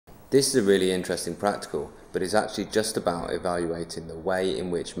This is a really interesting practical, but it's actually just about evaluating the way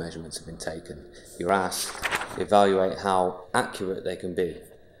in which measurements have been taken. You're asked to evaluate how accurate they can be.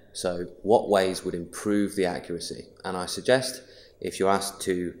 So what ways would improve the accuracy? And I suggest if you're asked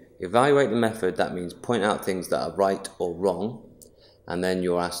to evaluate the method, that means point out things that are right or wrong, and then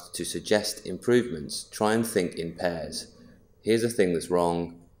you're asked to suggest improvements. Try and think in pairs. Here's a thing that's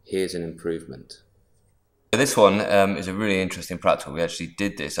wrong, here's an improvement. This one is a really interesting practical. We actually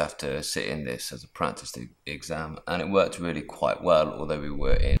did this after sitting this as a practice exam, and it worked really quite well, although we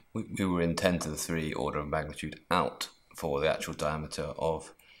were in 10 to the 3 order of magnitude out for the actual diameter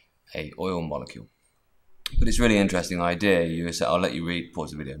of a oil molecule. But it's a really interesting idea. I'll let you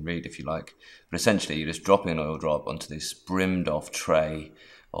pause the video and read if you like. But essentially, you're just dropping an oil drop onto this brimmed off tray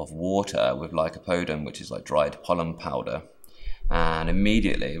of water with lycopodin, which is like dried pollen powder. And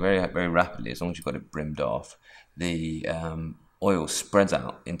immediately, very, very rapidly, as long as you've got it brimmed off, the oil spreads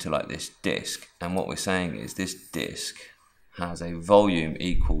out into like this disc. And what we're saying is this disc has a volume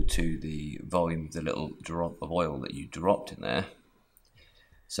equal to the volume of the little drop of oil that you dropped in there.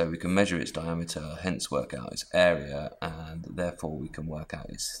 So we can measure its diameter, hence work out its area, and therefore we can work out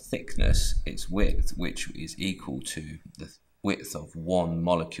its thickness, its width, which is equal to the width of one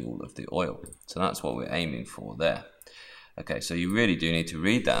molecule of the oil. So that's what we're aiming for there. Okay, so you really do need to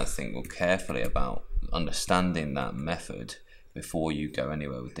read that and think more carefully about understanding that method before you go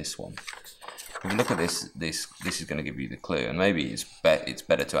anywhere with this one. If you look at this is going to give you the clue, and maybe it's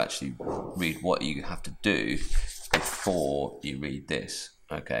better to actually read what you have to do before you read this.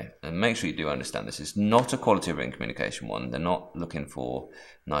 Okay, and make sure you do understand this. It's not a quality of written communication one. They're not looking for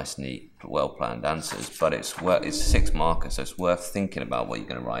nice, neat, well-planned answers, but it's 6 markers, so it's worth thinking about what you're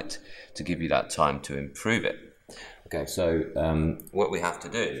going to write to give you that time to improve it. Okay, so what we have to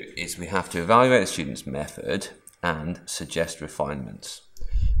do is we have to evaluate the student's method and suggest refinements.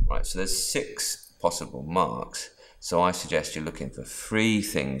 Right, so there's 6 possible marks. So I suggest you're looking for 3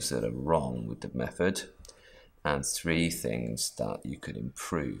 things that are wrong with the method and 3 things that you could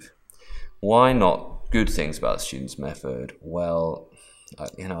improve. Why not good things about the student's method? Well,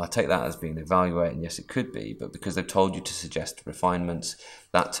 I take that as being evaluated, and yes, it could be, but because they've told you to suggest refinements,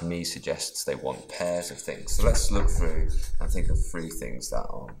 that to me suggests they want pairs of things. So let's look through and think of 3 things that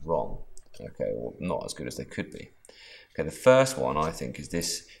are wrong, okay, or not as good as they could be. Okay, the first one I think is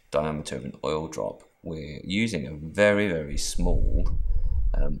this diameter of an oil drop. We're using a very, very small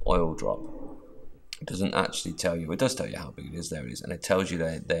oil drop. It doesn't actually tell you, it does tell you how big it is, there it is, and it tells you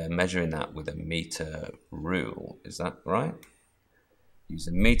that they're measuring that with a meter rule. Is that right? Use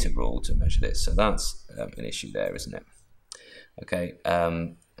a meter rule to measure this, so that's an issue there, isn't it? Okay,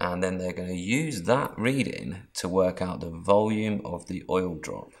 and then they're going to use that reading to work out the volume of the oil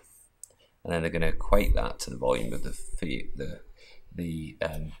drop, and then they're going to equate that to the volume of the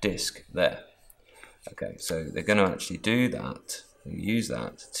disc there. Okay, so they're going to actually do that, use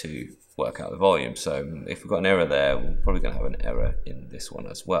that to work out the volume. So if we've got an error there, we're probably going to have an error in this one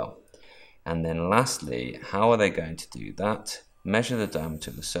as well. And then lastly, how are they going to do that? Measure the diameter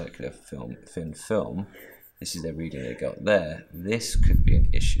of the circular thin film. This is the reading they got there. This could be an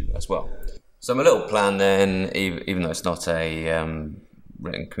issue as well. So my little plan then, even though it's not a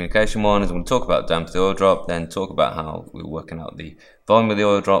written communication one, is I'm going to talk about the diameter of the oil drop, then talk about how we're working out the volume of the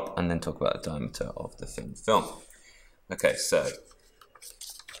oil drop, and then talk about the diameter of the thin film. Okay, so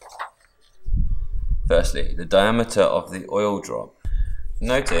firstly, the diameter of the oil drop.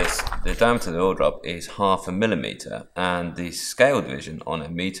 Notice the diameter of the oil drop is 0.5 millimeter, and the scale division on a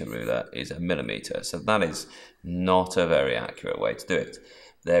meter ruler is a millimeter. So that is not a very accurate way to do it.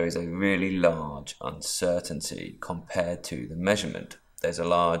 There is a really large uncertainty compared to the measurement. There's a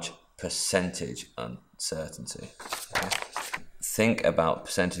large percentage uncertainty. Okay? Think about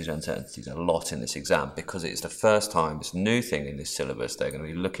percentage uncertainties a lot in this exam, because it's the first time, it's a new thing in this syllabus. They're going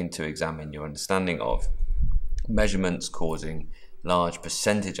to be looking to examine your understanding of measurements causing large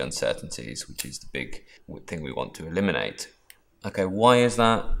percentage uncertainties, which is the big thing we want to eliminate. Okay, why is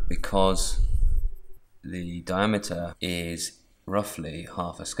that? Because the diameter is roughly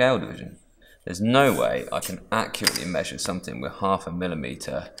half a scale division. There's no way I can accurately measure something with 0.5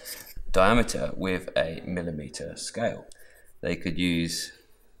 millimeter diameter with a millimeter scale. They could use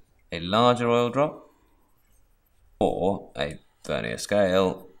a larger oil drop or a vernier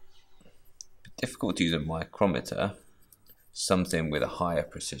scale. Difficult to use a micrometer. Something with a higher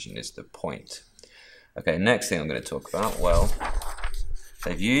precision is the point. Okay, next thing I'm going to talk about, well,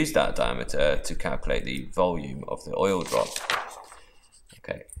 they've used that diameter to calculate the volume of the oil drop.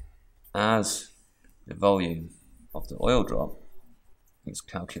 Okay, as the volume of the oil drop is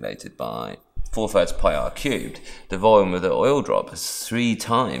calculated by 4/3 pi r cubed, the volume of the oil drop is 3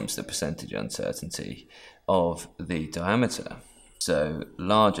 times the percentage uncertainty of the diameter. So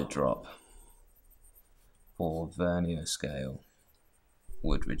larger drop or vernier scale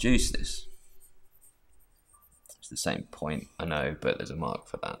would reduce this. It's the same point, I know, but there's a mark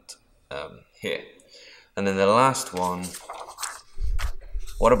for that here. And then the last one,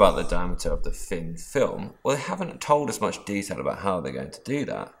 what about the diameter of the thin film? Well, they haven't told us much detail about how they're going to do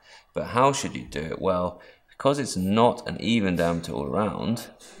that, but how should you do it? Well, because it's not an even diameter all around,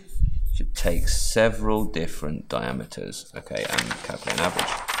 you should take several different diameters, okay, and calculate an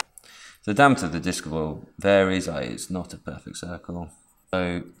average. So the diameter of the disc will varies, it's not a perfect circle.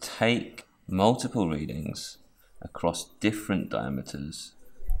 So take multiple readings across different diameters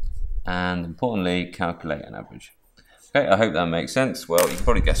and, importantly, calculate an average. Okay, I hope that makes sense. Well, you can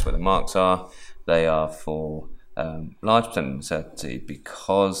probably guess where the marks are. They are for large percentage uncertainty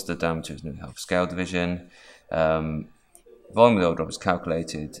because the diameter is nearly half scale division. Volume of the oil drop is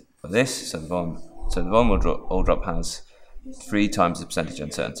calculated for this. So the volume of the oil drop has 3 times the percentage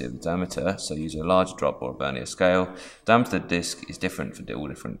uncertainty of the diameter. So use a larger drop or a vernier scale. Diameter of the disc is different for all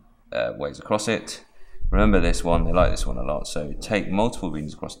different ways across it. Remember this one, they like this one a lot. So take multiple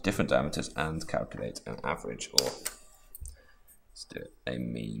readings across different diameters and calculate an average, or let's do it, a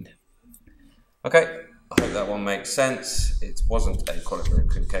mean. Okay, I hope that one makes sense. It wasn't a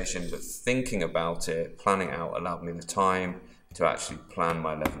qualification, but thinking about it, planning out allowed me the time to actually plan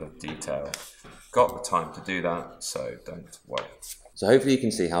my level of detail. Got the time to do that, so don't worry. So hopefully you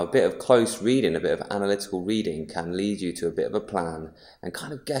can see how a bit of close reading, a bit of analytical reading can lead you to a bit of a plan and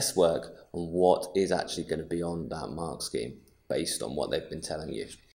kind of guesswork on what is actually going to be on that mark scheme based on what they've been telling you.